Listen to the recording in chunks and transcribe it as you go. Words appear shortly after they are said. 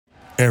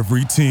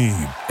Every team,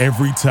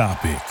 every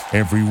topic,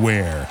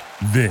 everywhere.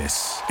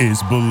 This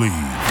is Believe.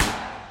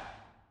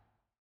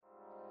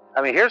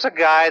 I mean, here's a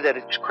guy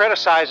that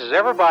criticizes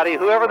everybody,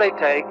 whoever they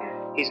take.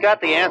 He's got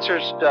the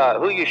answers to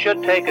who you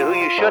should take and who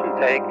you shouldn't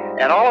take.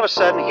 And all of a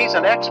sudden, he's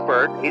an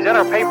expert. He's in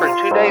our papers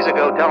 2 days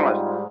ago telling us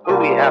who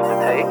we have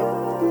to take.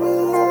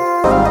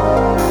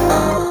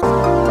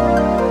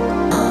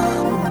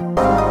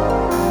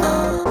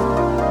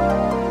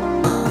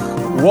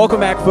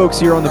 Welcome back, folks,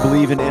 here on the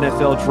Believe in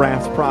NFL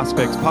Draft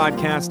Prospects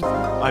podcast.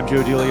 I'm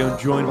Joe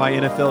DeLeon, joined by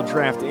NFL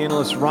Draft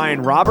analyst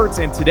Ryan Roberts.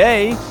 And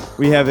today,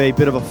 we have a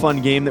bit of a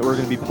fun game that we're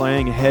going to be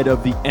playing ahead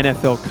of the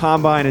NFL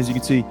Combine. As you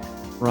can see,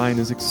 Ryan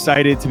is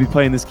excited to be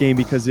playing this game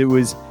because it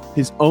was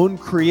his own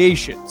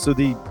creation. So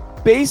the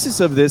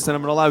basis of this, and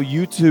I'm going to allow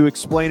you to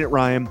explain it,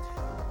 Ryan,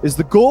 is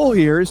the goal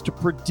here is to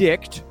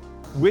predict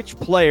which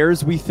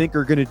players we think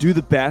are going to do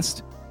the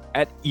best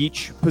at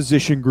each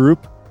position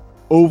group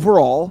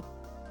overall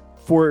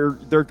for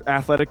their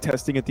athletic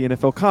testing at the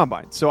NFL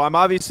Combine. So I'm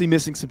obviously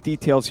missing some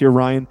details here,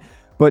 Ryan,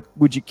 but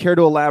would you care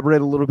to elaborate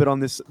a little bit on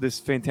this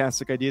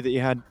fantastic idea that you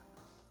had?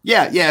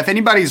 Yeah. If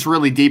anybody's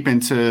really deep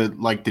into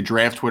like the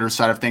draft Twitter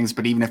side of things,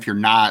 but even if you're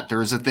not,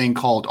 there's a thing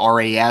called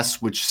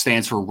RAS, which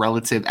stands for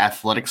Relative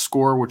Athletic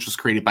Score, which was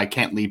created by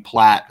Kent Lee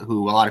Platt,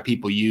 who a lot of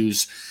people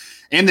use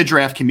in the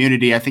draft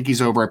community. I think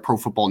he's over at Pro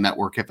Football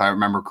Network, if I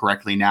remember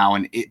correctly now.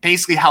 And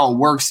basically how it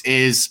works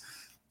is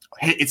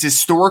it's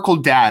historical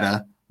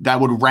data that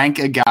would rank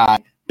a guy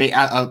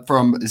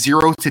from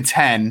 0 to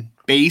 10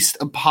 based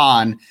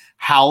upon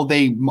how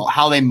they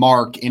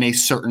mark in a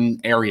certain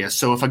area.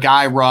 So if a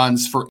guy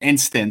runs, for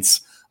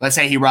instance, let's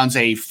say he runs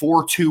a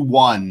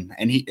 4.21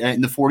 and he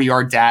in the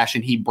 40-yard dash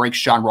and he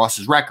breaks John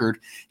Ross's record,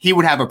 he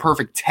would have a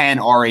perfect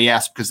 10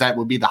 RAS because that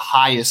would be the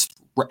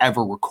highest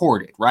ever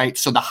recorded, right?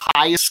 So the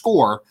highest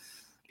score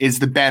is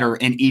the better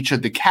in each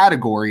of the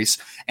categories.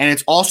 And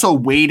it's also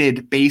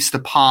weighted based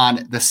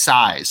upon the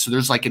size. So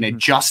there's like an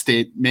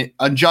adjustment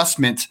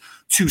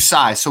to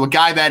size. So a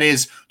guy that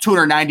is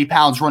 290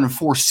 pounds running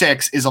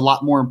 4.6 is a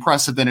lot more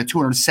impressive than a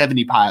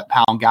 270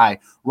 pound guy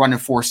running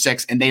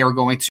 4.6, and they are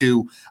going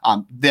to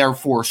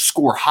therefore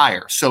score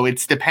higher. So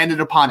it's dependent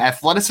upon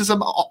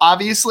athleticism,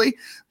 obviously,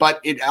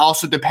 but it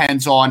also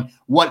depends on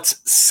what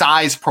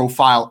size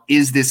profile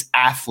is this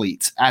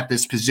athlete at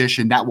this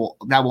position that will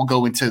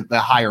go into the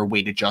higher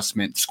weight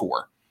adjustment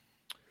score.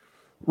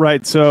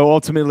 Right. So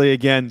ultimately,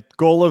 again,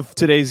 goal of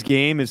today's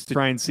game is to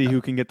try and see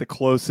who can get the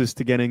closest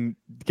to getting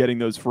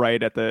those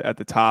right at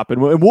the top.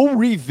 And we'll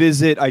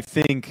revisit, I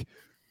think,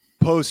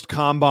 post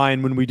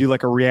combine when we do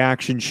like a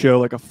reaction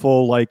show, like a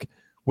full like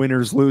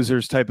winners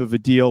losers type of a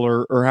deal,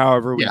 or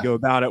however we go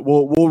about it.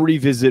 We'll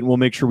revisit and we'll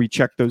make sure we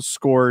check those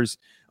scores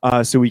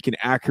so we can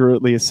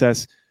accurately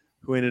assess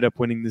who ended up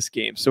winning this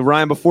game. So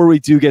Ryan, before we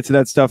do get to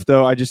that stuff,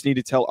 though, I just need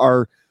to tell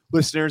our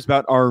listeners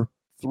about our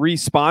 3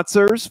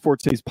 sponsors for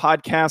today's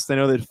podcast. I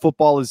know that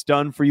football is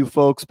done for you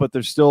folks, but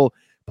there's still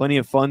plenty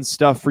of fun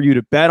stuff for you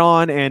to bet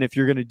on. And if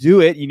you're going to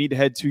do it, you need to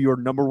head to your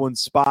number one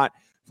spot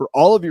for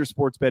all of your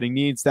sports betting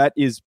needs. That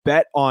is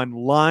Bet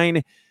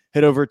Online.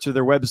 Head over to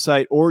their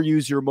website or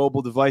use your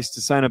mobile device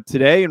to sign up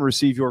today and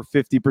receive your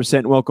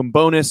 50% welcome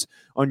bonus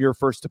on your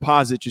first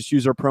deposit. Just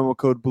use our promo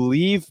code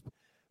BELIEVE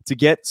to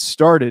get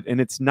started. And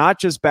it's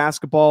not just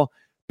basketball.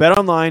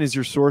 BetOnline is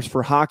your source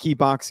for hockey,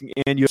 boxing,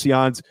 and UFC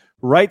odds,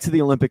 right to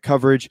the Olympic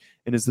coverage,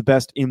 and is the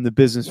best in the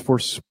business for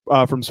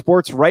from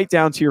sports right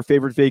down to your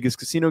favorite Vegas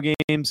casino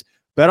games.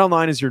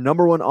 BetOnline is your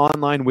number one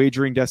online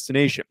wagering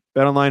destination.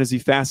 BetOnline is the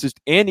fastest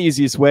and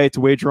easiest way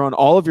to wager on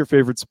all of your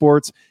favorite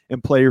sports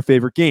and play your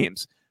favorite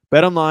games.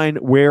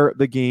 BetOnline, where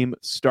the game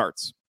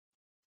starts.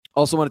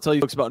 Also want to tell you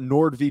folks about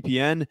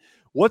NordVPN.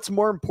 What's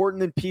more important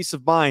than peace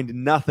of mind?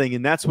 Nothing.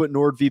 And that's what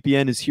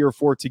NordVPN is here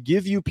for, to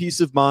give you peace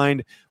of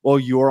mind while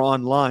you're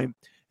online.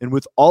 And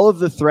with all of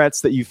the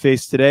threats that you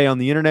face today on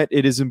the internet,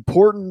 it is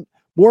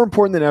more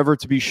important than ever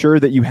to be sure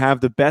that you have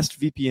the best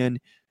VPN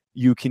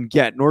you can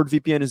get.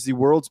 NordVPN is the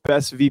world's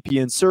best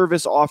VPN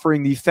service,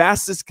 offering the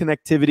fastest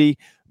connectivity,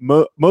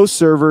 most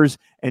servers,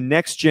 and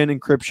next-gen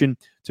encryption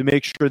to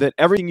make sure that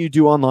everything you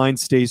do online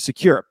stays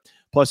secure.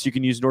 Plus, you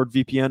can use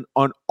NordVPN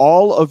on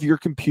all of your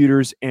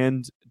computers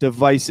and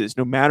devices,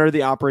 no matter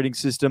the operating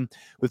system.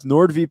 With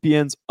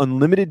NordVPN's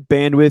unlimited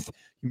bandwidth,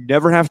 you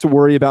never have to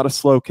worry about a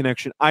slow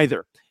connection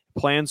either.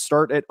 Plans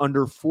start at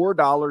under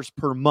 $4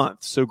 per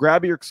month. So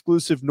grab your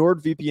exclusive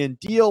NordVPN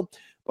deal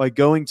by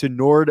going to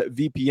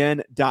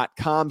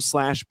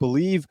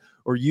nordvpn.com/believe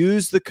or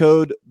use the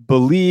code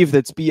BELIEVE,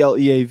 that's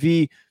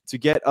BLEAV, to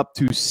get up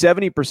to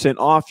 70%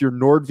 off your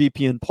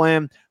NordVPN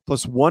plan,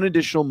 plus 1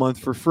 additional month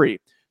for free.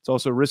 It's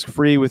also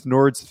risk-free with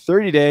Nord's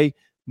 30-day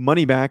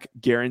money-back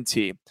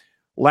guarantee.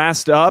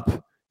 Last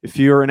up, if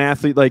you're an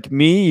athlete like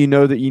me, you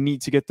know that you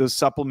need to get those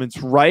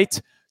supplements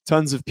right.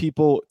 Tons of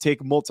people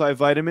take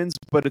multivitamins,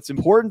 but it's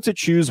important to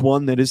choose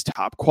one that is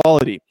top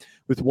quality.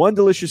 With 1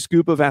 delicious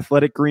scoop of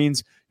Athletic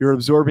Greens, you're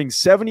absorbing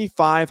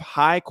 75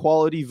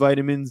 high-quality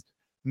vitamins,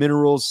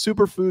 minerals,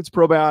 superfoods,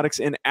 probiotics,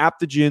 and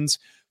adaptogens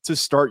to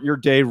start your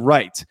day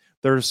right.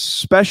 Their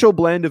special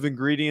blend of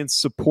ingredients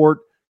support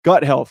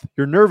gut health,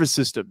 your nervous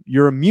system,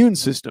 your immune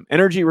system,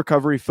 energy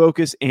recovery,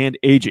 focus, and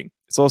aging.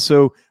 It's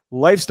also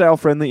lifestyle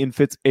friendly and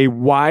fits a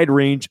wide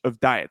range of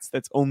diets.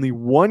 That's only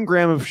 1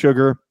 gram of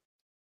sugar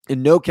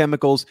and no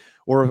chemicals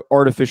or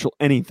artificial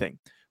anything.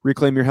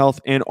 Reclaim your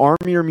health and arm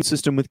your immune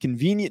system with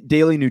convenient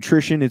daily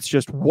nutrition. It's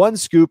just 1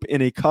 scoop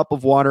in a cup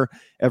of water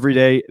every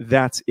day.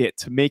 That's it.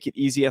 To make it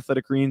easy,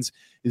 Athletic Greens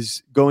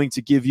is going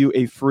to give you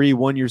a free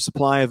 1-year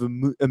supply of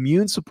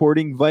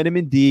immune-supporting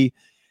vitamin D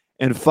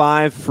and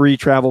 5 free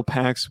travel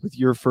packs with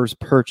your first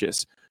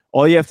purchase.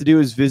 All you have to do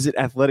is visit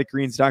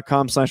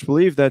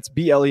athleticgreens.com/believe. That's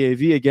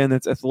BLEAV. Again,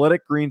 that's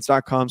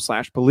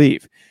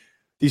athleticgreens.com/believe.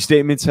 These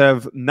statements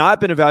have not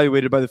been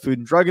evaluated by the Food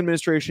and Drug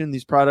Administration.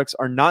 These products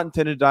are not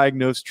intended to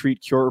diagnose,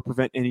 treat, cure, or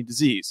prevent any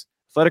disease.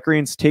 Athletic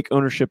Greens, take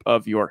ownership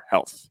of your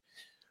health.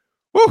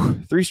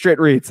 Woo, 3 straight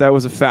reads. That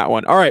was a fat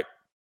one. All right,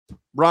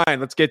 Ryan,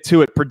 let's get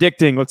to it.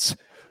 Predicting. Let's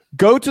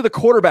go to the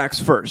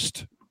quarterbacks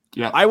first.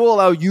 Yeah, I will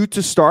allow you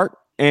to start,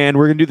 and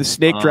we're going to do the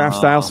snake draft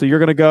style. So you're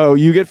going to go,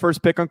 you get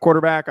first pick on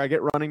quarterback, I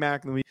get running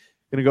back, and then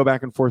we're going to go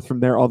back and forth from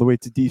there all the way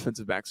to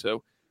defensive back.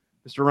 So,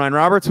 Mr. Ryan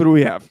Roberts, what do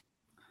we have?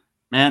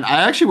 Man,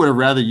 I actually would have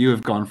rather you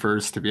have gone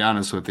first, to be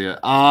honest with you.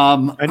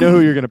 I know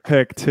who you're going to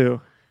pick, too.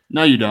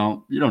 No, you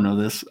don't. You don't know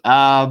this.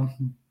 I'm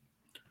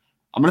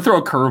going to throw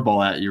a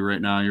curveball at you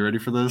right now. You ready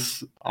for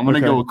this? I'm going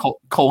to go with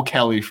Cole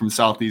Kelly from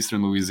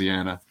Southeastern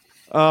Louisiana.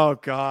 Oh,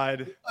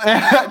 God.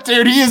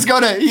 Dude, he is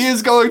going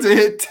to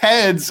hit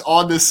tens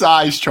on the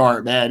size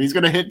chart, man. He's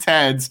going to hit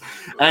tens.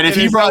 And if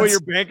he runs, what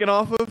you're banking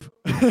off of?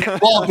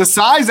 Well, the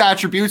size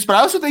attributes, but I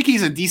also think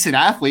he's a decent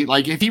athlete.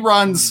 Like if he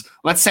runs,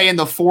 let's say in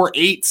the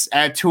 4.8s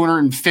at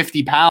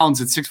 250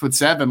 pounds at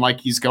 6'7", like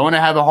he's going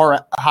to have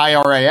a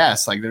high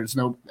RAS. Like there's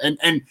no,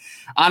 and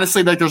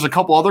honestly, like there's a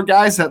couple other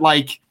guys that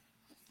like,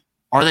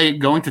 are they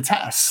going to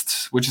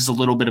test? Which is a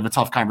little bit of a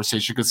tough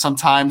conversation because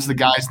sometimes the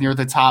guys near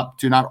the top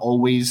do not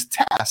always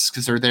test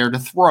because they're there to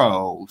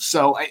throw.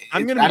 So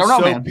I'm going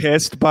to be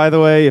pissed, by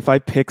the way, if I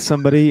pick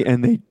somebody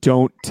and they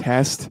don't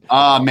test.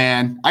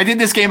 Man, I did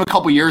this game a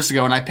couple years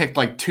ago and I picked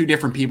like 2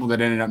 different people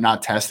that ended up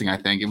not testing. I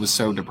think it was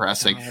so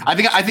depressing. I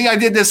think I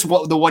did this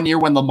the one year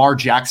when Lamar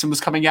Jackson was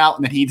coming out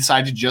and then he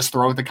decided to just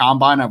throw at the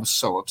combine. I was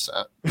so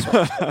upset.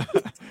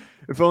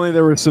 If only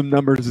there were some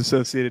numbers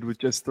associated with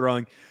just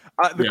throwing.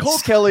 Cole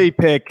Kelly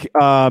pick,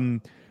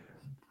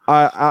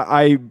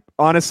 I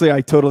honestly, I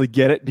totally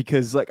get it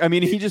because, like, I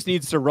mean, he just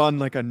needs to run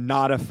like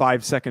not a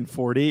 5-second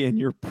 40, and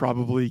you're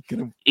probably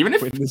gonna even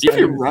if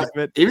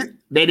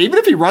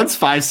he runs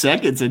 5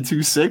 seconds and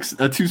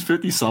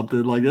 250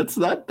 something, like that's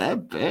not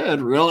that bad,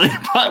 really.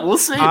 But we'll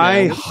see.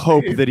 I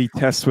hope that he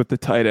tests with the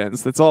tight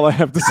ends. That's all I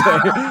have to say.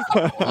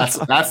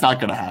 that's not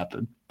gonna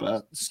happen.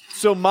 But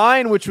so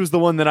mine, which was the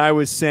one that I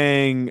was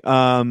saying,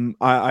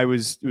 I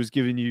was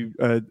giving you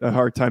a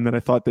hard time that I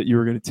thought that you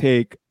were going to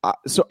take.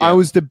 I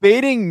was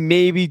debating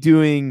maybe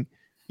doing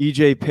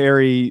EJ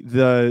Perry,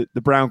 the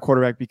Brown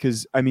quarterback,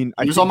 because I mean,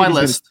 he was on my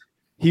list.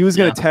 He was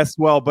going to test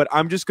well, but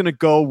I'm just going to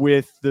go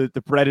with the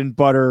bread and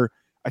butter,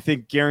 I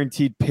think,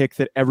 guaranteed pick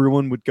that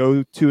everyone would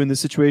go to in this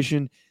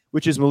situation,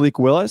 which is Malik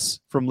Willis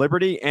from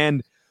Liberty.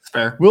 And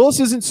fair. Willis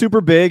isn't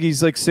super big.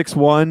 He's like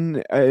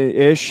 6'1"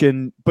 ish,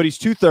 but he's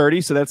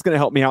 230, so that's going to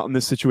help me out in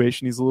this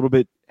situation. He's a little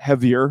bit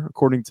heavier,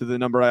 according to the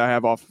number I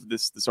have off of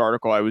this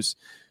article I was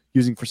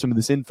using for some of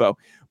this info.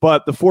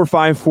 But the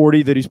 4.5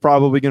 40 that he's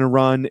probably going to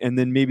run, and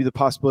then maybe the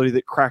possibility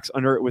that cracks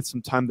under it with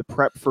some time to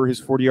prep for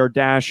his 40-yard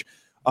dash,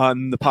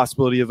 the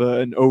possibility of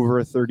an over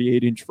a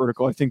 38-inch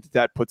vertical. I think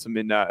that puts him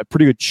in a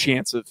pretty good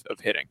chance of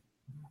hitting.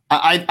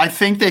 I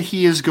think that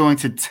he is going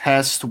to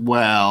test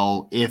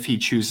well if he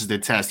chooses to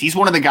test. He's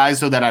one of the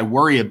guys, though, that I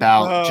worry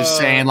about. Just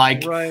saying,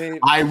 like, right.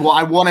 I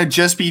want to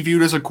just be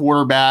viewed as a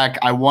quarterback.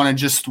 I want to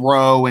just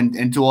throw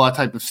and do all that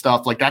type of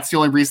stuff. Like, that's the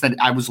only reason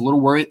that I was a little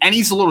worried. And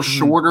he's a little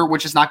shorter,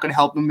 which is not going to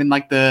help him in,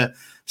 like, the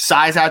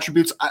size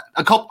attributes.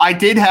 I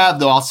did have,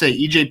 though, I'll say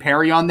EJ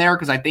Perry on there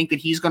because I think that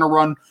he's going to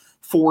run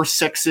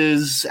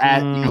 4.6s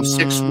at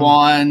 6'1",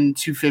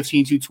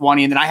 215,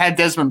 220, and then I had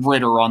Desmond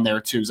Ridder on there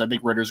too, because I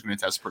think Ritter's going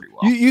to test pretty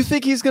well. You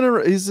think he's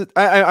going to?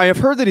 I have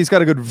heard that he's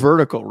got a good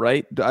vertical,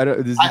 right?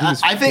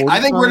 I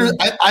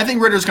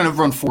think Ritter's going to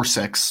run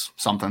 4.6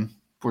 something.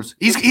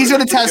 He's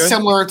going to test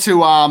similar to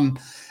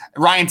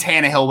Ryan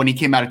Tannehill when he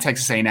came out of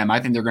Texas A&M.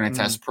 I think they're going to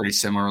test pretty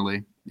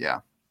similarly.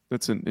 Yeah.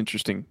 That's an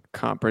interesting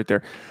comp right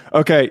there.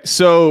 Okay,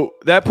 so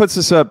that puts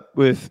us up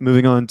with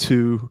moving on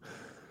to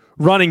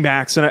running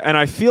backs, and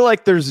I feel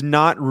like there's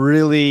not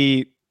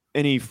really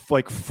any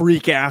like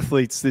freak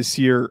athletes this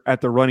year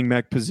at the running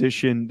back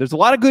position. There's a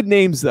lot of good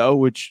names though,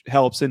 which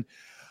helps. And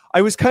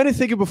I was kind of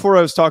thinking before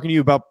I was talking to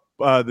you about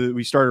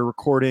we started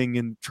recording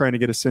and trying to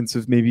get a sense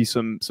of maybe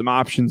some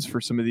options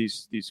for some of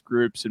these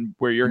groups and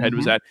where your head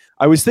was at.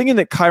 I was thinking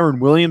that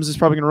Kyron Williams is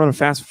probably going to run a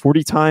fast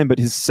 40 time, but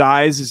his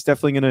size is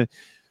definitely going to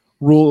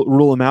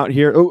rule him out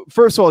here. Oh,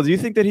 first of all, do you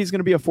think that he's going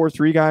to be a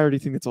 4.3 guy, or do you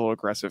think it's a little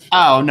aggressive?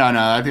 Oh, no.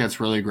 I think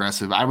that's really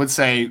aggressive. I would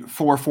say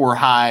 4.4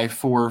 high,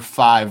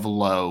 4.5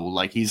 low.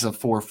 Like he's a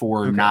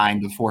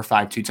 4.49 to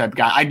 4.52 type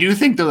guy. I do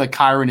think, though, that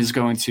Kyron is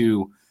going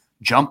to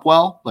jump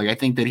well. Like I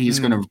think that he's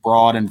going to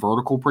broad and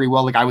vertical pretty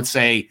well. Like I would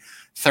say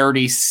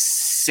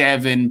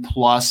 37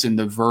 plus in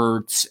the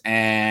verts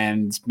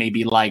and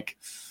maybe like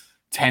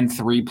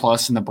 10-3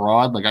 plus in the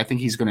broad. Like I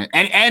think he's going to,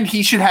 and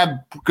he should have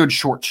good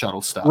short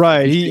shuttle stuff.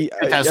 Right.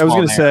 I was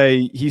going to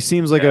say he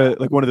seems like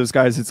like one of those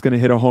guys that's going to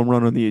hit a home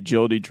run on the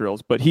agility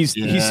drills, but he's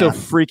so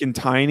freaking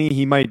tiny.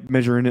 He might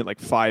measure in at like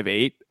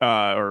 5'8"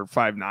 or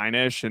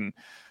 5'9" ish. And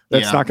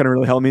that's not going to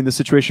really help me in this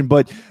situation.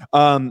 But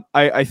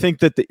I think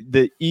that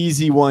the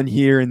easy one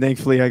here, and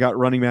thankfully I got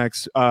running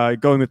backs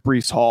going with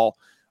Breece Hall,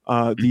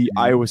 the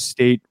Iowa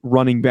State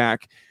running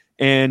back.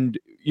 And,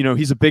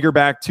 he's a bigger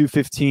back,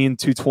 215,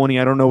 220.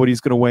 I don't know what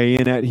he's going to weigh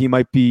in at. He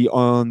might be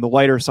on the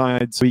lighter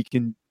side so he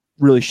can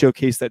really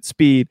showcase that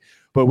speed.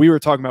 But we were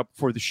talking about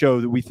before the show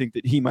that we think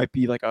that he might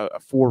be like a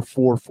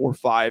 4.4,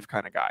 4.5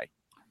 kind of guy.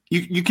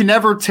 You can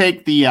never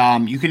take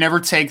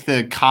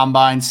the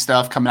combine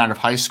stuff coming out of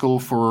high school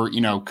for,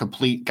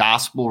 complete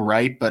gospel,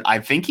 right? But I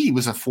think he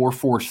was a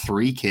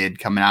 4.43 kid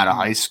coming out of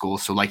high school.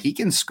 So like he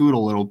can scoot a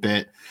little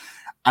bit.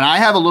 And I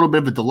have a little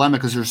bit of a dilemma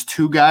because there's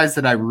two guys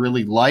that I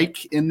really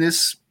like in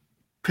this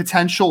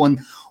potential. And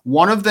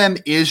one of them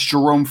is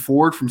Jerome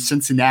Ford from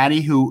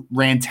Cincinnati, who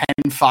ran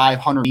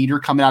 10.5 meter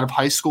coming out of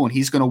high school. And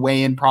he's going to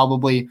weigh in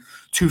probably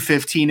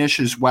 215-ish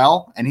as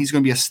well. And he's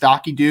going to be a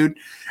stocky dude.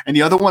 And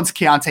the other one's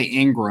Keontae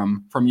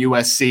Ingram from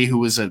USC, who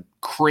was a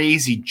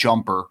crazy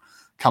jumper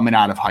coming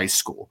out of high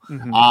school.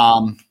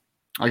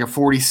 Like a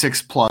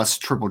 46 plus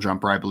triple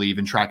jumper, I believe,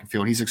 in track and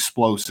field. He's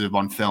explosive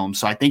on film.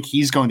 So I think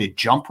he's going to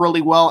jump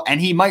really well,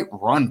 and he might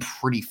run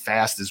pretty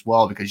fast as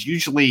well, because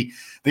usually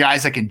the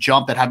guys that can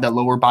jump that have that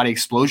lower body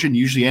explosion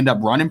usually end up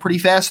running pretty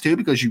fast too,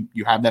 because you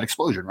have that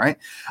explosion, right?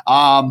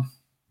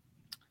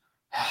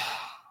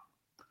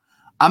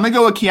 I'm going to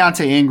go with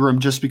Keontae Ingram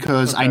just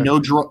because I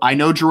know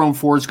Jerome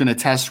Ford's going to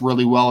test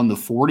really well in the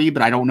 40,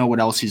 but I don't know what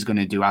else he's going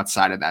to do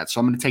outside of that. So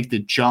I'm going to take the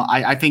jump.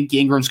 I think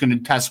Ingram's going to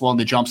test well in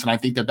the jumps, and I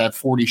think that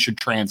 40 should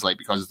translate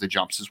because of the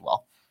jumps as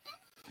well.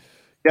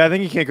 Yeah, I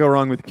think you can't go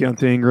wrong with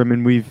Keontae Ingram,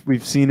 and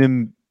we've seen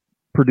him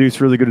produce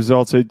really good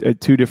results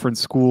at two different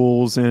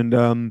schools. And,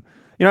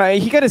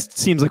 he kind of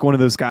seems like one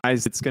of those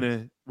guys that's going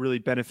to really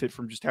benefit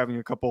from just having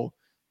a couple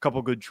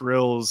good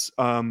drills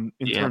in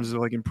terms of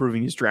like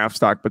improving his draft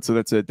stock. But so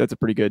that's a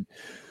pretty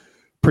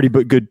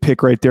good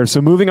pick right there.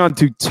 So moving on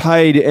to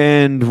tight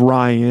end,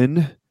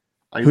 Ryan,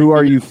 who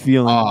are you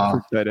feeling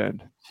for tight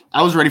end?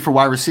 I was ready for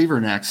wide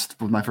receiver next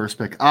with my first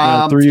pick.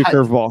 Threw you a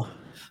curveball.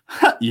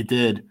 You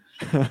did.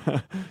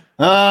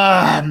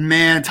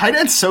 Man, tight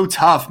end's so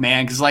tough,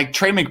 man. Cause like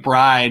Trey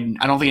McBride,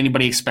 I don't think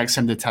anybody expects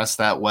him to test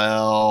that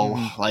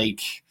well.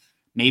 Like,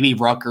 maybe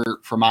Rucker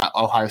from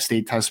Ohio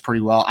State tests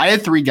pretty well. I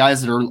had three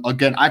guys that are,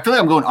 again, I feel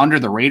like I'm going under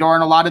the radar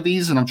in a lot of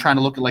these, and I'm trying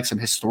to look at like some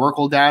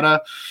historical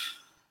data.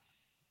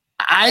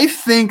 I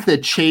think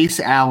that Chase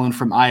Allen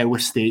from Iowa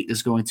State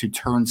is going to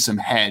turn some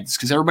heads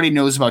because everybody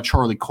knows about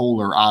Charlie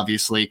Kohler,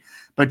 obviously.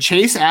 But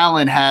Chase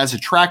Allen has a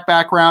track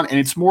background, and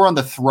it's more on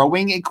the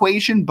throwing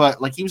equation,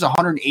 but like he was a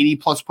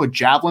 180-plus foot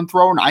javelin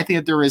thrower, and I think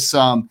that there is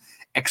some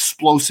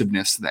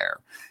explosiveness there.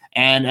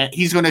 And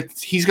he's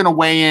gonna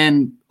weigh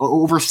in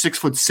over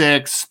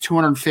 6'6",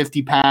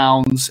 250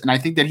 pounds, and I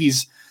think that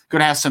he's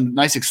gonna have some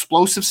nice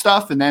explosive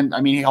stuff. And then,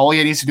 I mean, all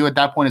he needs to do at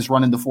that point is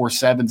run in the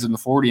 4.7s in the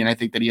 40, and I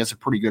think that he has a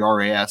pretty good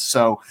RAS.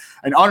 So,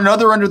 and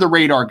another under the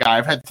radar guy.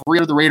 I've had three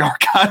under the radar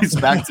guys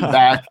back to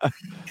back,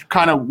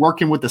 kind of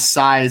working with the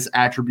size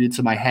attributes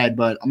in my head.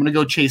 But I'm gonna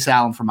go Chase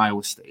Allen from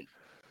Iowa State.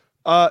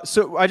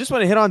 So I just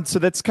want to hit on. So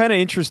that's kind of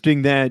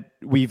interesting that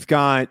we've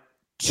got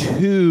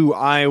two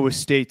Iowa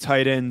State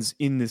tight ends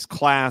in this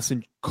class,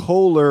 and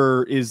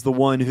Kohler is the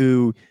one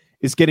who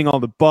is getting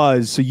all the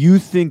buzz. So you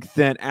think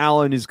that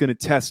Allen is going to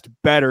test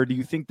better? Do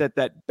you think that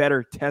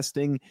better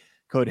testing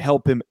could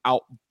help him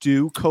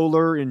outdo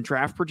Kohler in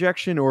draft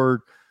projection,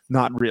 or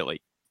not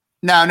really?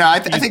 No. I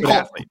think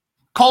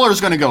Kohler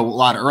is going to go a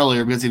lot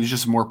earlier because he was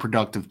just a more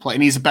productive player,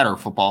 and he's a better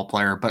football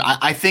player. But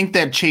I think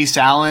that Chase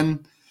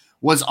Allen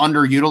was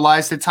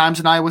underutilized at times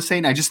in Iowa State,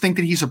 and I just think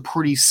that he's a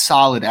pretty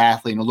solid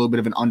athlete and a little bit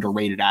of an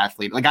underrated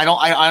athlete. Like I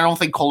don't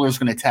think Kohler is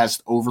going to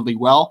test overly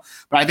well,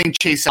 but I think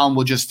Chase Allen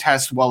will just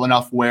test well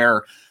enough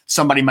where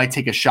somebody might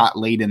take a shot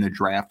late in the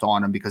draft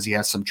on him because he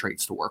has some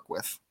traits to work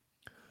with.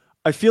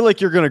 I feel like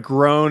you're going to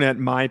groan at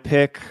my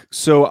pick.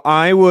 So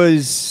I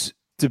was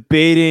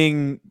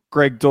debating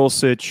Greg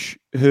Dulcich,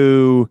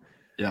 who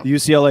the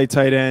UCLA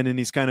tight end, and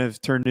he's kind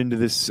of turned into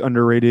this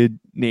underrated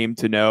name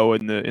to know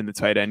in the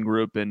tight end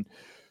group, and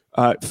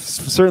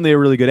certainly a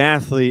really good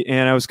athlete.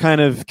 And I was kind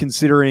of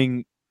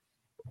considering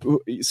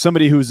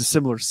somebody who's a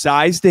similar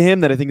size to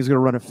him that I think is going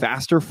to run a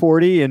faster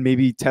 40 and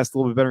maybe test a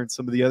little bit better in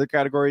some of the other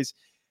categories.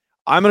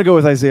 I'm going to go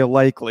with Isaiah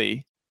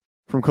Likely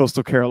from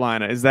Coastal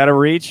Carolina. Is that a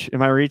reach?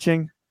 Am I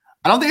reaching?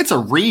 I don't think it's a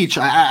reach.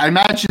 I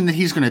imagine that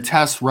he's going to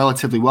test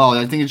relatively well.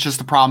 I think it's just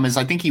the problem is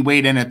I think he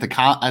weighed in at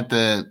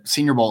the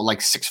Senior Bowl like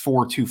 6'4",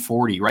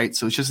 240, right?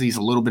 So it's just he's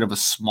a little bit of a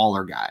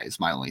smaller guy is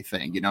my only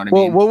thing. You know what I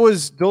mean? Well, what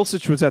was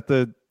Dulcich was at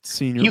the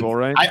Senior Bowl,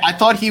 right? I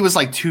thought he was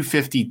like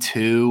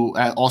 252.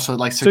 Also,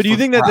 like 6 So do you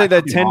think that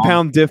that 10 wrong.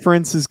 pound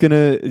difference is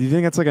gonna? Do you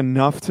think that's like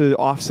enough to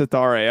offset the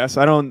RAS?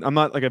 I'm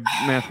not like a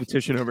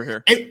mathematician over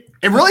here. It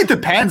really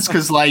depends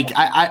because like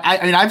I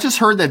mean I've just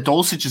heard that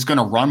Dulcich is going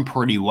to run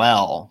pretty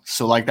well.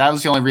 So like that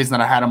was the only reason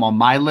that I had him on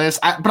my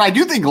list. But I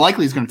do think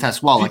likely he's going to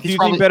test well. Like Do he's you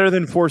probably think better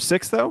than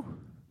 4.6 though?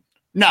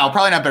 No,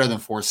 probably not better than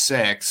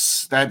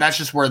 4.6. That's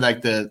just where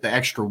like the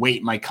extra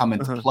weight might come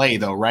into play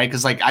though, right?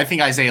 Because like I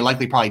think Isaiah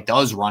likely probably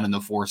does run in the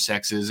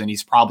 4.6s, and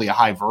he's probably a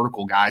high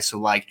vertical guy, so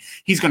like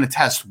he's going to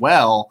test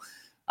well.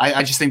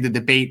 I just think the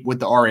debate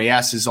with the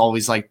RAS is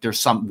always like there's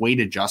some weight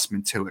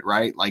adjustment to it,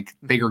 right? Like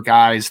bigger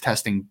guys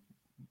testing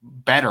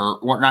better,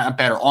 or not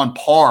better, on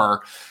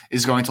par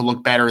is going to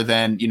look better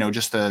than,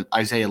 just the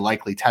Isaiah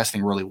likely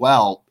testing really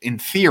well in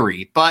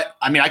theory. But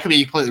I mean, I could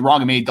be completely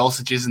wrong. I mean,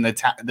 Dulcich isn't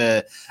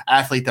the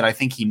athlete that I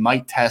think he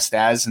might test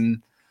as.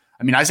 And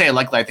I mean, Isaiah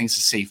likely I think is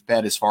a safe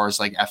bet as far as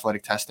like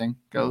athletic testing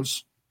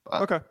goes.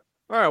 But. Okay.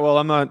 All right. Well,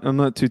 I'm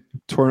not too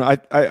torn.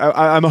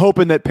 I'm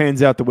hoping that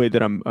pans out the way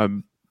that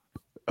I'm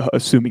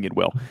assuming it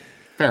will.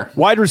 Fair.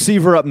 Wide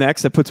receiver up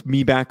next. That puts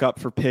me back up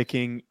for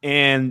picking,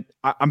 and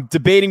I'm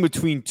debating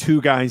between two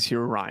guys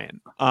here,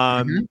 Ryan.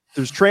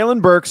 There's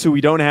Traylon Burks, who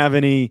we don't have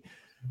any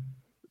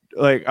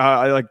like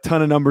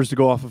ton of numbers to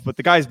go off of, but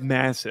the guy's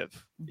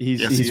massive.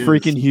 He's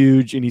freaking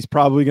huge, and he's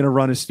probably going to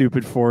run a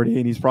stupid 40,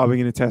 and he's probably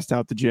going to test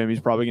out the gym.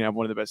 He's probably going to have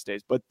one of the best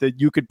days. But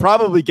you could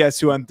probably guess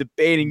who I'm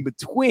debating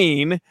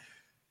between,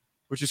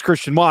 which is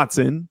Christian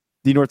Watson,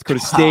 the North Dakota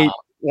State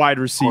wide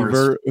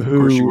receiver,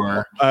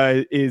 who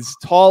is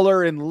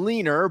taller and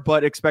leaner,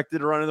 but expected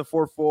to run in the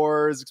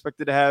 4.4, is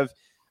expected to have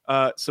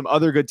some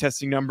other good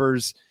testing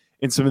numbers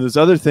and some of those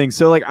other things.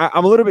 So like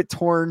I'm a little bit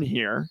torn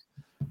here.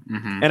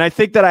 And I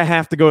think that I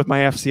have to go with my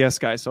FCS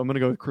guy, so I'm going to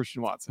go with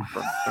Christian Watson.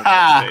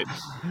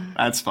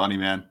 That's funny,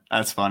 man.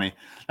 That's funny.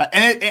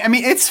 And I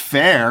mean, it's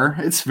fair.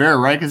 It's fair,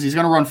 right? Because he's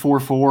going to run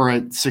 4.4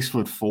 at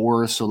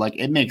 6'4", so like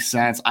it makes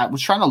sense. I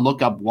was trying to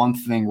look up one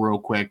thing real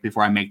quick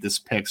before I make this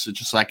pick, so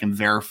just so I can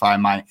verify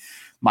my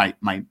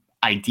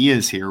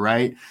ideas here,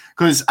 right?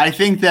 Because I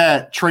think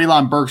that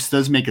Traylon Burks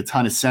does make a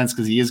ton of sense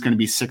because he is going to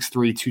be 6'3",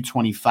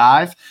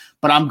 225,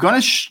 but I'm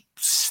going to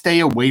stay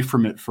away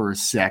from it for a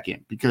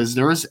second because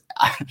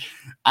I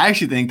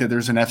actually think that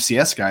there's an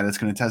FCS guy that's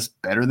going to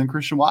test better than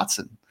Christian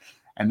Watson,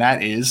 and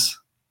that is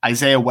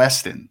Isaiah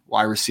Weston,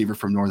 wide receiver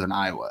from Northern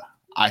Iowa.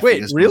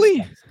 Wait,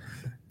 really?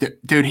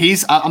 Dude,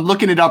 I'm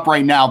looking it up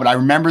right now, but I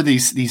remember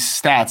these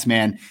stats,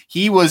 man.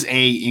 He was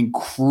a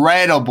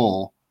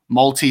incredible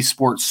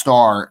multi-sport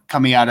star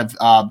coming out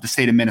of the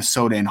state of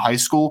Minnesota in high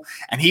school,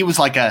 and he was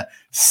like a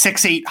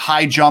 6'8"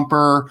 high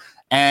jumper.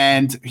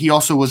 And he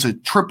also was a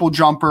triple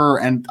jumper,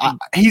 and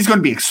he's going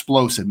to be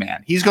explosive,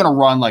 man. He's going to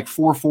run like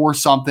 4.4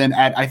 something.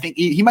 I think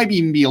he might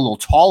even be a little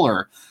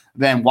taller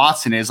than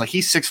Watson is. Like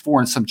he's 6'4"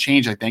 and some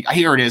change, I think.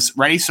 Here it is.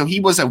 Ready? So he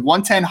was a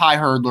 110 high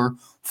hurdler,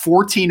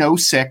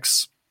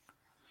 14.06,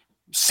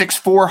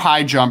 6'4"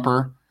 high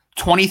jumper,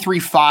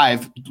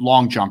 23.5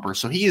 long jumper.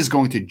 So he is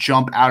going to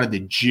jump out of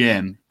the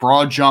gym,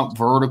 broad jump,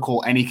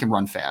 vertical, and he can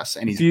run fast.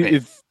 And he's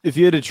big. If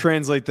you had to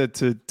translate that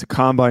to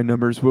combine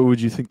numbers, what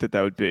would you think that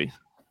would be?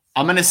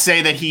 I'm going to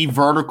say that he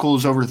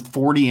verticals over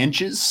 40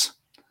 inches.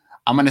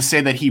 I'm going to say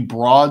that he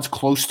broads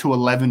close to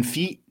 11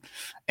 feet.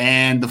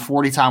 And the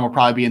 40 time will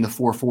probably be in the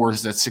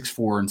 4.4s. That's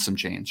 6'4" and some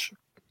change.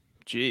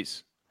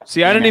 Jeez.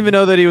 See, I didn't even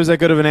know that he was that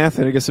good of an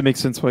athlete. I guess it makes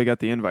sense why he got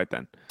the invite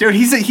then. Dude,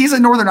 he's a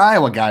Northern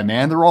Iowa guy,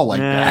 man. They're all like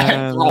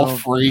that. They're all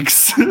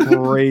freaks.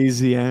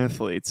 Crazy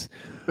athletes.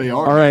 They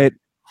are. All right.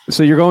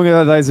 So you're going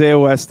with Isaiah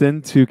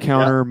Weston to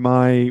counter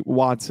my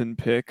Watson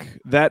pick.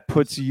 That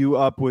puts you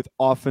up with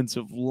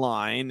offensive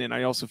line, and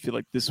I also feel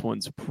like this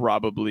one's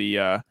probably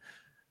an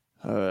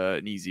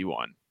easy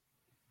one.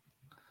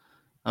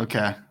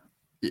 Okay.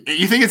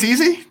 You think it's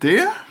easy? Do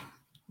you?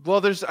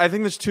 Well, I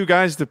think there's two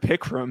guys to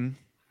pick from.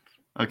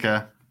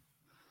 Okay.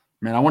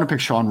 Man, I want to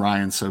pick Sean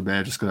Ryan so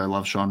bad just because I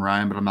love Sean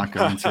Ryan, but I'm not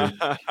going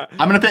to.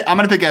 I'm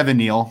gonna pick Evan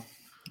Neal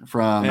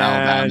from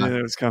Alabama. I knew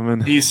it was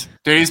coming. He's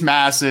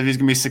massive. He's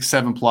gonna be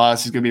 6'7"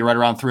 plus. He's gonna be right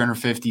around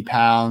 350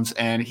 pounds,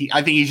 and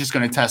I think he's just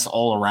gonna test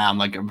all around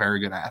like a very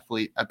good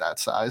athlete at that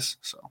size.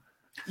 So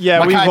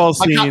yeah, we've all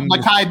seen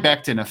Mekhi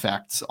Becton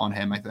effects on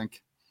him. I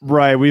think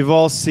right. We've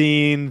all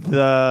seen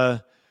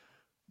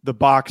the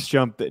box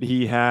jump that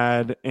he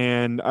had,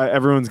 and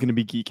everyone's going to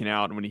be geeking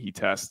out when he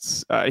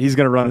tests. He's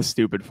going to run a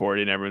stupid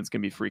 40, and everyone's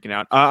going to be freaking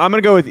out. I'm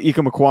going to go with Ika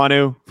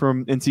Mekwonu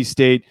from NC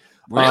State.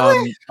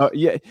 Really?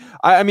 Yeah.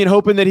 I mean,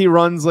 hoping that he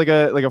runs like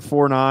a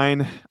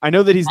 4.9. I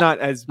know that he's not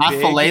as not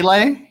big.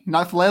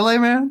 Not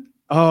Falele, man.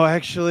 Oh,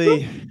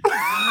 actually, you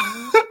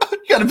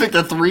got to pick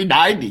the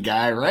 390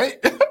 guy, right?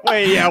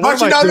 Wait, yeah. No.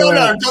 Don't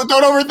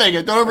overthink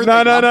it. Don't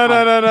overthink it.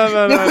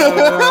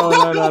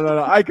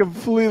 No. I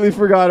completely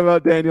forgot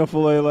about Daniel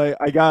Falele.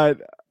 I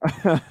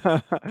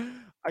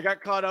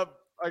got caught up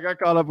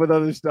with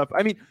other stuff.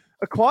 I mean,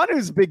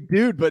 Aquanu's a big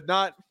dude, but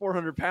not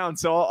 400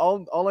 pounds. So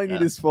all I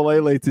need is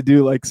Falele to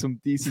do like some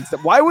decent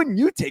stuff. Why wouldn't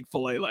you take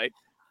Falele?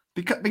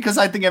 Because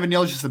I think Evan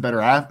Neal's just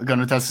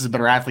Gunnar-Test is a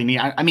better athlete.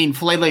 I mean,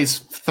 Falele's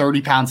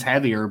 30 pounds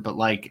heavier, but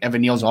like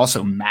Evan Neal's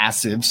also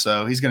massive,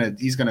 so he's gonna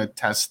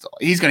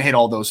hit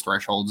all those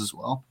thresholds as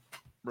well.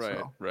 Right,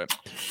 so. right.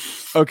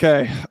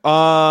 Okay.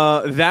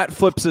 That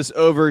flips us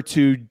over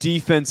to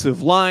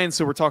defensive line.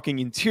 So we're talking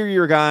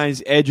interior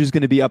guys. Edge is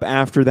going to be up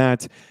after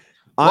that.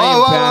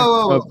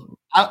 Whoa.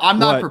 I'm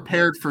not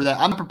prepared for that.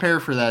 I'm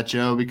prepared for that,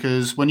 Joe,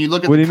 because when you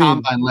look at the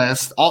combine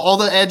list, all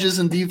the edges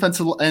and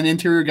defensive and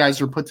interior guys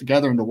are put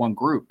together into one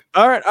group.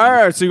 All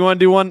right. So you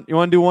want to do one?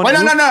 Wait,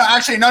 no.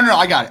 Actually, no.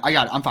 I got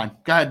it. I'm fine.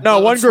 Go ahead. No,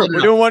 one group.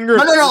 We're doing one group.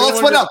 No. Let's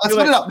split it up. No.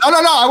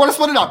 I want to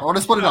split it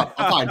up.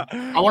 I'm fine.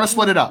 I want to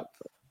split it up.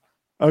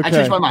 Okay. I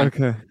changed my mind.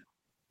 Okay.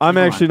 I'm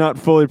actually not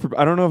fully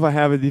prepared. I don't know if I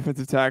have a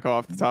defensive tackle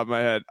off the top of my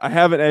head. I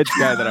have an edge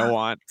guy that I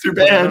want. Too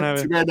bad.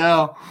 Too bad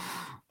now.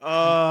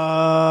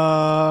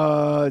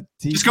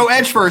 Just go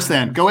edge first,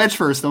 then. Then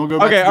we'll go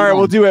back. Okay, all right.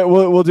 We'll do it.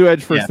 We'll do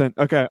edge first then.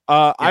 Okay.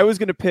 I was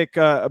gonna pick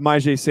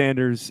Myjai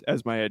Sanders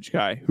as my edge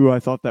guy, who I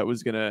thought that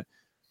was gonna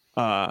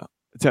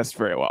test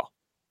very well.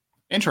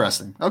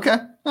 Interesting. Okay.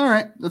 All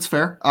right. That's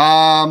fair.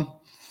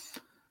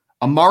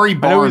 Amari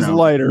Barno. I know he's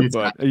lighter,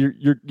 but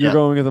you're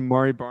going with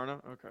Amari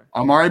Barno. Okay.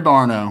 Amari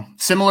Barno.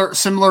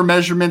 Similar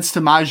measurements to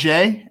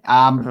Myjai,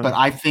 but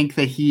I think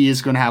that he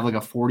is going to have like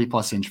a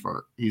 40+ inch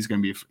vert. He's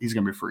going to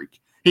be a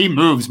freak. He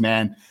moves,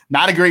 man.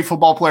 Not a great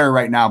football player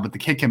right now, but the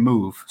kid can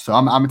move. So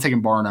I'm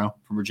taking Barno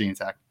from Virginia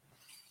Tech.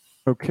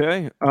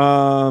 Okay.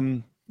 Now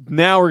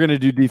we're going to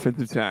do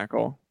defensive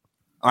tackle.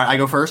 All right, I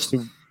go first?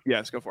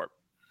 Yes, go for it.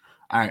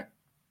 All right.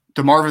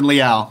 DeMarvin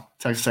Leal,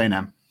 Texas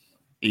A&M.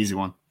 Easy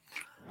one.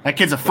 That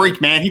kid's a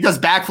freak, man. He does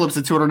backflips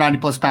at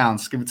 290+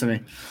 pounds. Give it to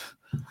me.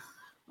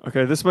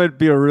 Okay, this might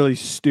be a really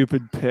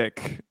stupid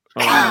pick.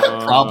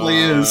 Probably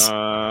is.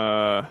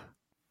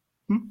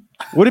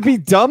 Would it be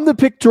dumb to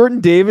pick Jordan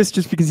Davis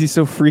just because he's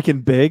so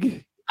freaking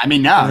big? I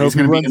mean, no. He's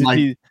going to be in like...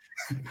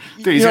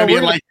 Dude, he's going to be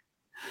in like...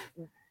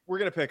 We're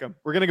going to pick him.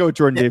 We're going to go with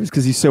Jordan Davis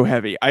because he's so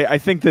heavy. I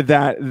think we're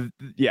going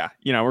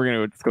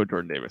to go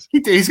Jordan Davis.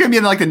 He's going to be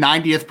in like the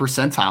 90th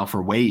percentile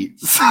for weight.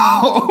 So,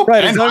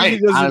 right, as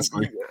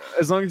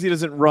long as he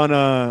doesn't run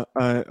a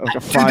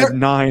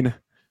 5'9".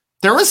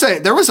 There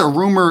was a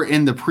rumor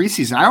in the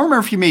preseason. I don't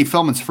remember if he made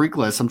Feldman's freak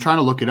list. I'm trying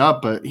to look it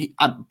up, but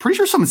I'm pretty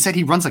sure someone said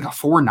he runs like a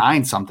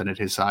 4'9" something at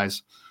his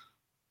size.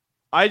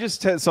 I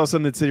just saw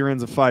something that said he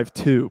runs a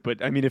 5'2",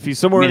 but I mean, if he's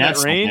somewhere in that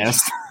range,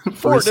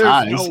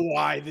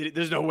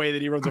 there's no way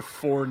that he runs a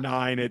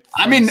 4'9".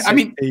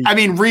 I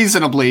mean,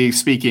 reasonably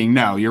speaking,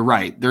 no, you're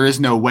right. There is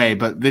no way,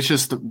 but it's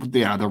just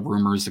the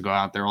rumors that go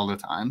out there all the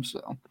time.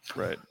 So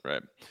right.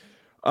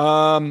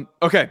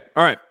 Okay,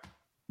 all right.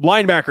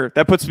 Linebacker,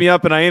 that puts me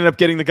up, and I ended up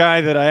getting the guy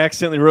that I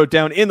accidentally wrote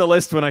down in the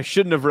list when I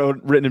shouldn't have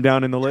written him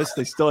down in the list.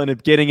 I still ended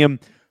up getting him.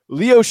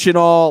 Leo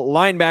Chenal,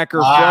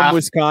 linebacker from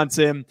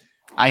Wisconsin.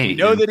 We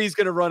know that he's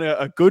going to run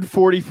a good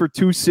 40 for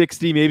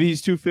 260. Maybe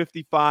he's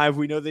 255.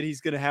 We know that he's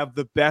going to have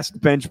the best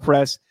bench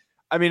press.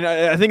 I mean,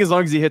 I think as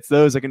long as he hits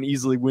those, I can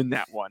easily win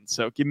that one.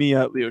 So give me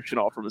Leo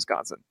Chenal from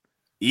Wisconsin.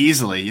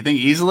 Easily? You think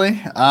easily?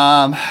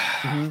 All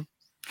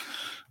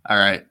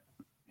right.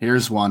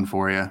 Here's one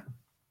for you.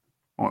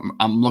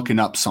 I'm looking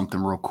up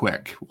something real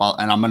quick,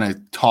 and I'm going to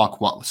talk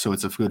so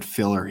it's a good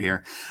filler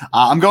here.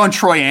 I'm going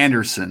Troy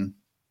Anderson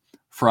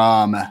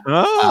from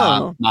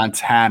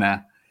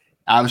Montana.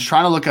 I was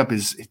trying to look up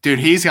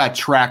he's got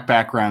track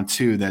background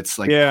too. That's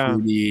like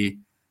pretty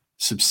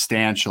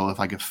substantial.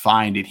 If I could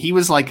find it, he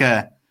was like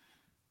a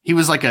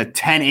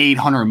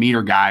 10,800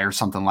 meter guy or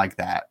something like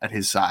that at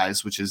his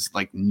size, which is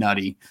like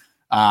nutty.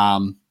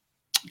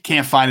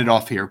 Can't find it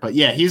off here, but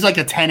yeah, he's like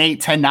a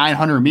 10,800,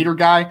 10,900 meter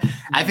guy.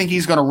 I think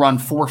he's going to run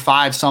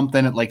 4.5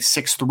 something at like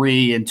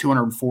 6'3" and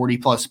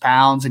 240+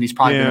 pounds. And he's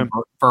probably going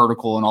to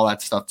vertical and all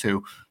that stuff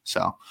too.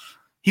 So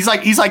he's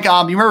like, you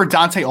remember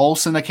Dante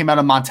Olson that came out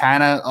of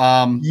Montana?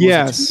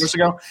 Yes. 2 years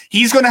ago.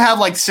 He's going to have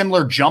like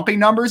similar jumping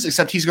numbers,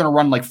 except he's going to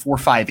run like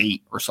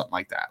 4.58 or something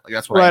like that. Like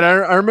that's what right.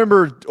 I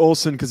remember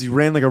Olson because he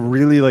ran like a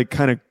really like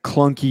kind of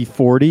clunky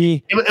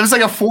 40. It was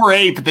like a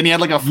 4.8, but then he had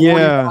like a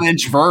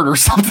 40-inch vert or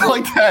something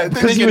like that.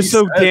 Because he was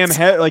so damn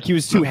heavy, like he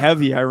was too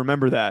heavy. I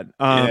remember that.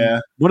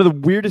 One of the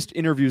weirdest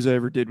interviews I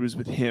ever did was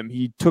with him.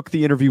 He took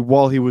the interview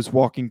while he was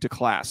walking to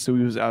class, so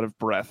he was out of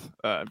breath.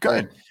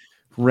 Good.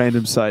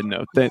 Random side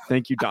note.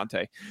 Thank you,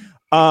 Dante.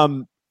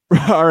 All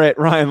right,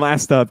 Ryan,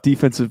 last up,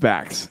 defensive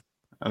backs.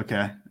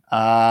 Okay.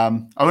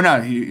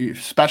 You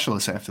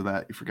specialists after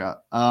that. You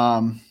forgot.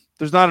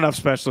 There's not enough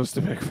specialists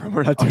to pick from.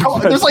 We're not doing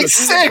there's like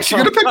 6.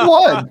 You're gonna pick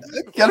one.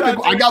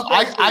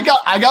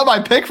 I got my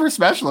pick for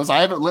specialists.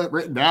 I have it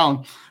written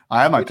down.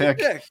 I have my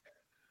pick.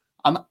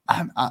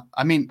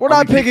 I mean, we're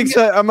not picking.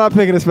 I'm not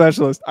picking a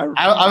specialist.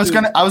 I was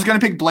gonna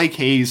pick Blake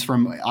Hayes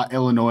from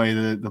Illinois,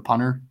 the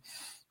punter.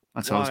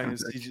 That's what I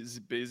was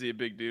is he a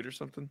big dude or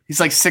something? He's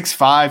like 6'5",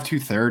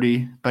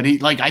 230, but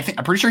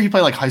I'm pretty sure he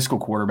played like high school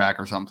quarterback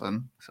or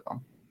something.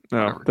 So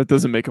no, that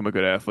doesn't make him a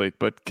good athlete,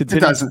 but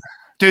continue. It doesn't.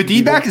 Dude,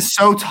 D-back is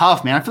so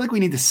tough, man. I feel like we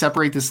need to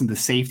separate this into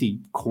safety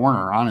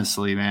corner,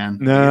 honestly, man.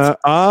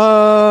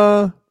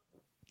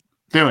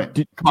 Do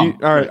it. Come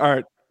on. All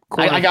right.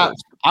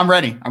 I'm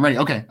ready.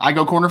 Okay, I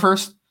go corner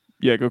first.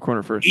 Yeah, go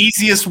corner first.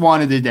 Easiest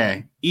one of the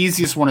day.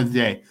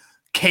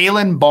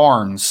 Kalen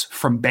Barnes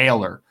from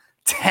Baylor.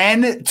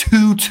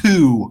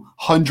 10.22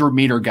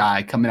 100-meter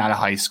guy coming out of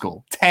high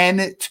school.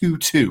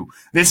 10.22.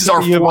 This is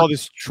our. You have all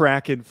this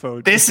track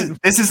info. This is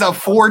a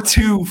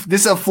 4.2.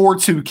 This is a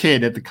 4.2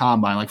 kid at the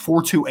combine, like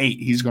 4.28.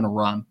 He's going to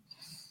run.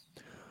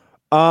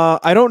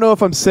 I don't know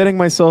if I'm setting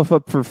myself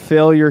up for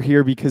failure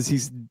here because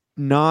he's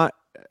not.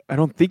 I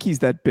don't think he's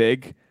that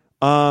big.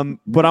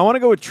 But I want to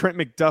go with Trent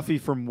McDuffie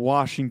from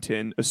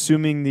Washington,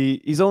 assuming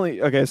he's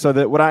only okay. So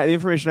the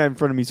information I have in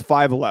front of me is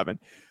 5'11",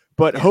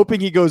 but hoping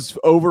he goes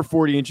over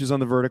 40 inches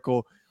on the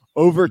vertical,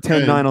 over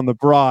 10.9 on the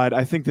broad.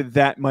 I think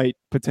that might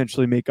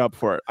potentially make up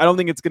for it. I don't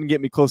think it's going to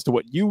get me close to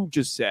what you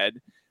just said.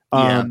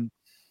 But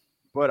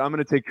I'm going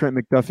to take Trent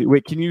McDuffie.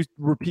 Wait, can you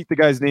repeat the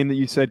guy's name that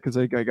you said? Because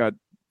I got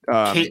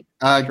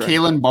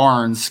Kalen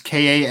Barnes,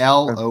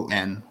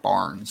 Kalon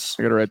Barnes.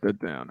 I got to write that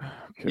down.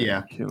 Okay,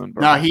 yeah. Kalen Barnes.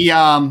 No,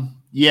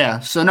 yeah.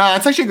 So no,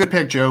 that's actually a good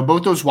pick, Joe.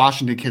 Both those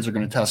Washington kids are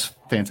going to test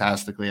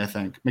fantastically. I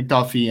think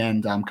McDuffie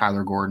and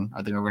Kyler Gordon.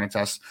 I think are going to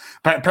test.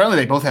 But apparently,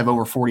 they both have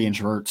over 40-inch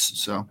verts,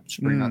 so it's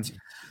pretty nuts.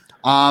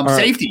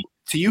 Safety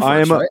to you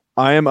first.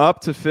 I am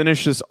up to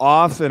finish this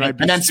off, and I'd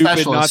be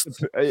stupid not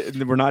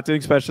to. We're not doing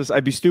specialists.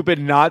 I'd be stupid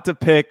not to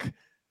pick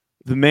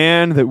the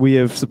man that we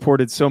have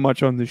supported so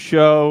much on the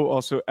show.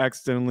 Also,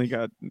 accidentally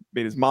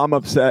made his mom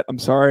upset. I'm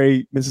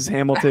sorry, Mrs.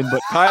 Hamilton,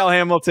 but Kyle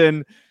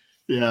Hamilton.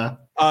 Yeah.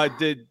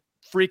 Did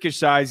freakish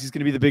size. He's going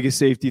to be the biggest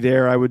safety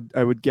there. I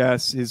would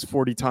guess his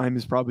 40 time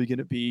is probably going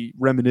to be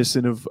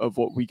reminiscent of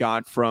what we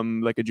got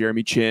from like a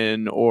Jeremy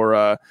Chin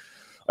or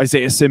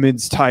Isaiah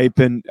Simmons type.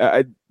 And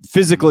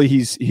physically,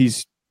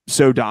 he's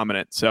so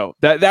dominant. So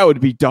that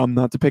would be dumb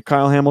not to pick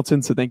Kyle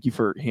Hamilton. So thank you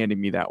for handing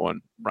me that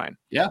one, Ryan.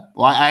 Yeah.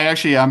 Well, I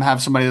actually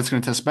have somebody that's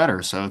going to test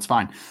better, so it's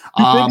fine.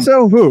 You think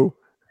so? Who?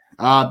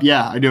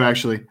 Yeah, I do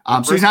actually.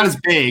 So he's not as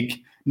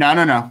big.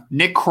 No.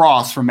 Nick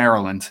Cross from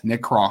Maryland.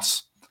 Nick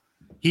Cross.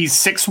 He's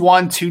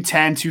 6'1",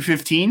 210,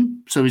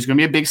 215. So he's going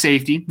to be a big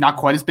safety. Not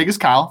quite as big as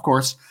Kyle, of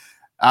course.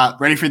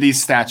 Ready for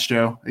these stats,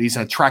 Joe? These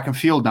track and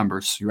field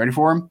numbers. You ready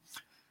for him?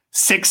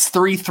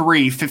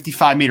 6'3",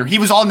 55 meter. He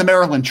was on the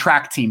Maryland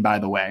track team, by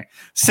the way.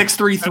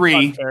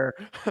 6'3",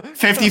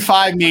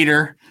 55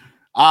 meter.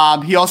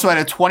 He also had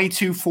a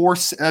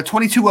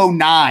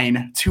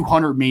 22.09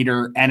 200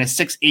 meter and a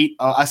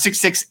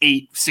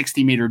 6'6'8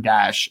 60 meter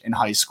dash in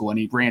high school, and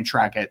he ran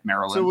track at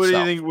Maryland. So what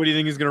do you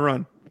think he's going to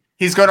run?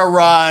 He's going to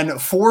run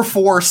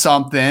 4.4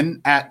 something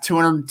at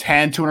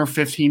 210,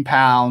 215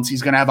 pounds.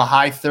 He's going to have a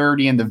high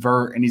 30 in the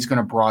vert, and he's going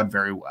to broad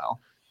very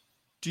well.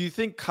 Do you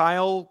think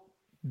Kyle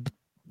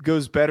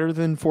goes better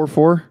than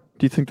 4.4?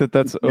 Do you think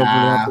that's overly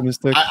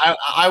optimistic?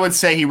 I would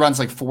say he runs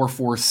like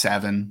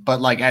 4.47, but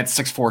like at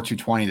 6'4",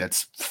 220,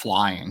 that's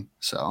flying.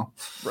 So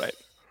right.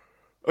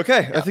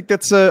 Okay, yeah. I think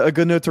that's a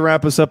good note to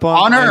wrap us up on.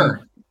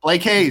 Honor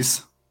Blake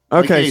Hayes.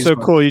 Okay, so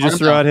cool. You just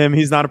threw out him.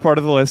 He's not a part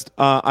of the list.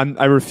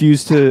 I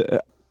refuse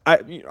to.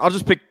 I'll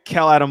just pick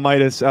Cal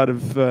Adamitis out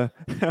of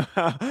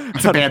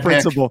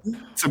principle.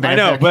 I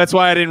know, but that's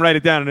why I didn't write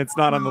it down, and it's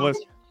not on the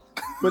list.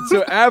 But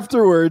so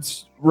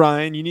afterwards,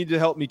 Ryan, you need to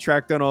help me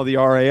track down all the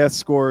RAS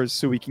scores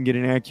so we can get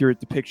an accurate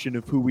depiction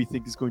of who we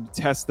think is going to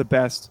test the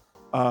best,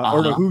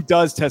 or no, who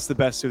does test the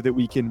best, so that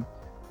we can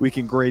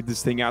grade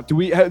this thing out. Do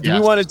we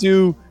want to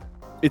do?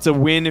 It's a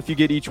win if you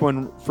get each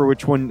one for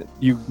which one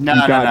you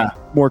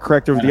got more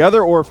correct over the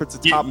other, or if it's a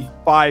top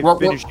 5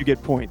 finish, you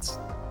get points.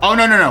 Oh,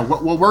 no.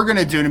 What we're going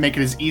to do to make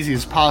it as easy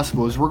as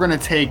possible is we're going to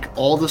take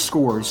all the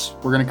scores,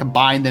 we're going to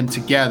combine them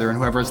together, and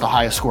whoever has the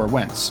highest score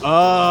wins.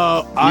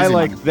 Oh, I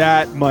like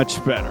that much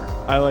better.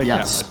 That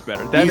much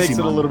better. That makes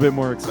it a little bit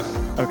more exciting.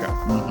 Okay.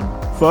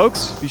 Mm-hmm.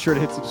 Folks, be sure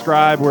to hit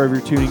subscribe wherever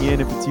you're tuning in,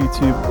 if it's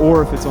YouTube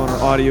or if it's on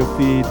our audio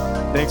feed.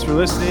 Thanks for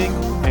listening,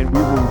 and we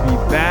will be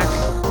back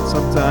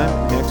sometime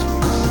next week.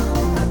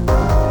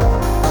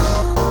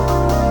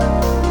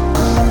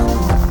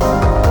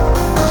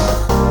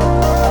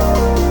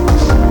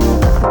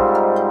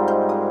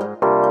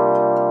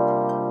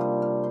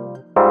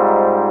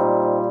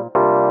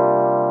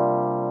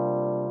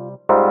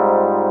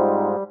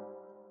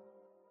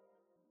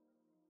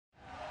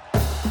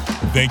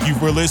 Thank you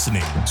for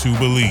listening to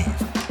Believe.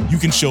 You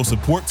can show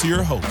support to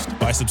your host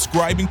by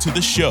subscribing to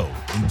the show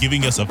and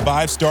giving us a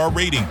 5-star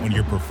rating on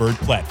your preferred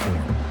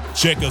platform.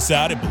 Check us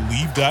out at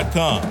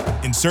Believe.com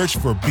and search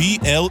for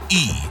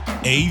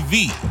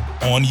BLEAV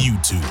on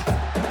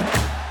YouTube.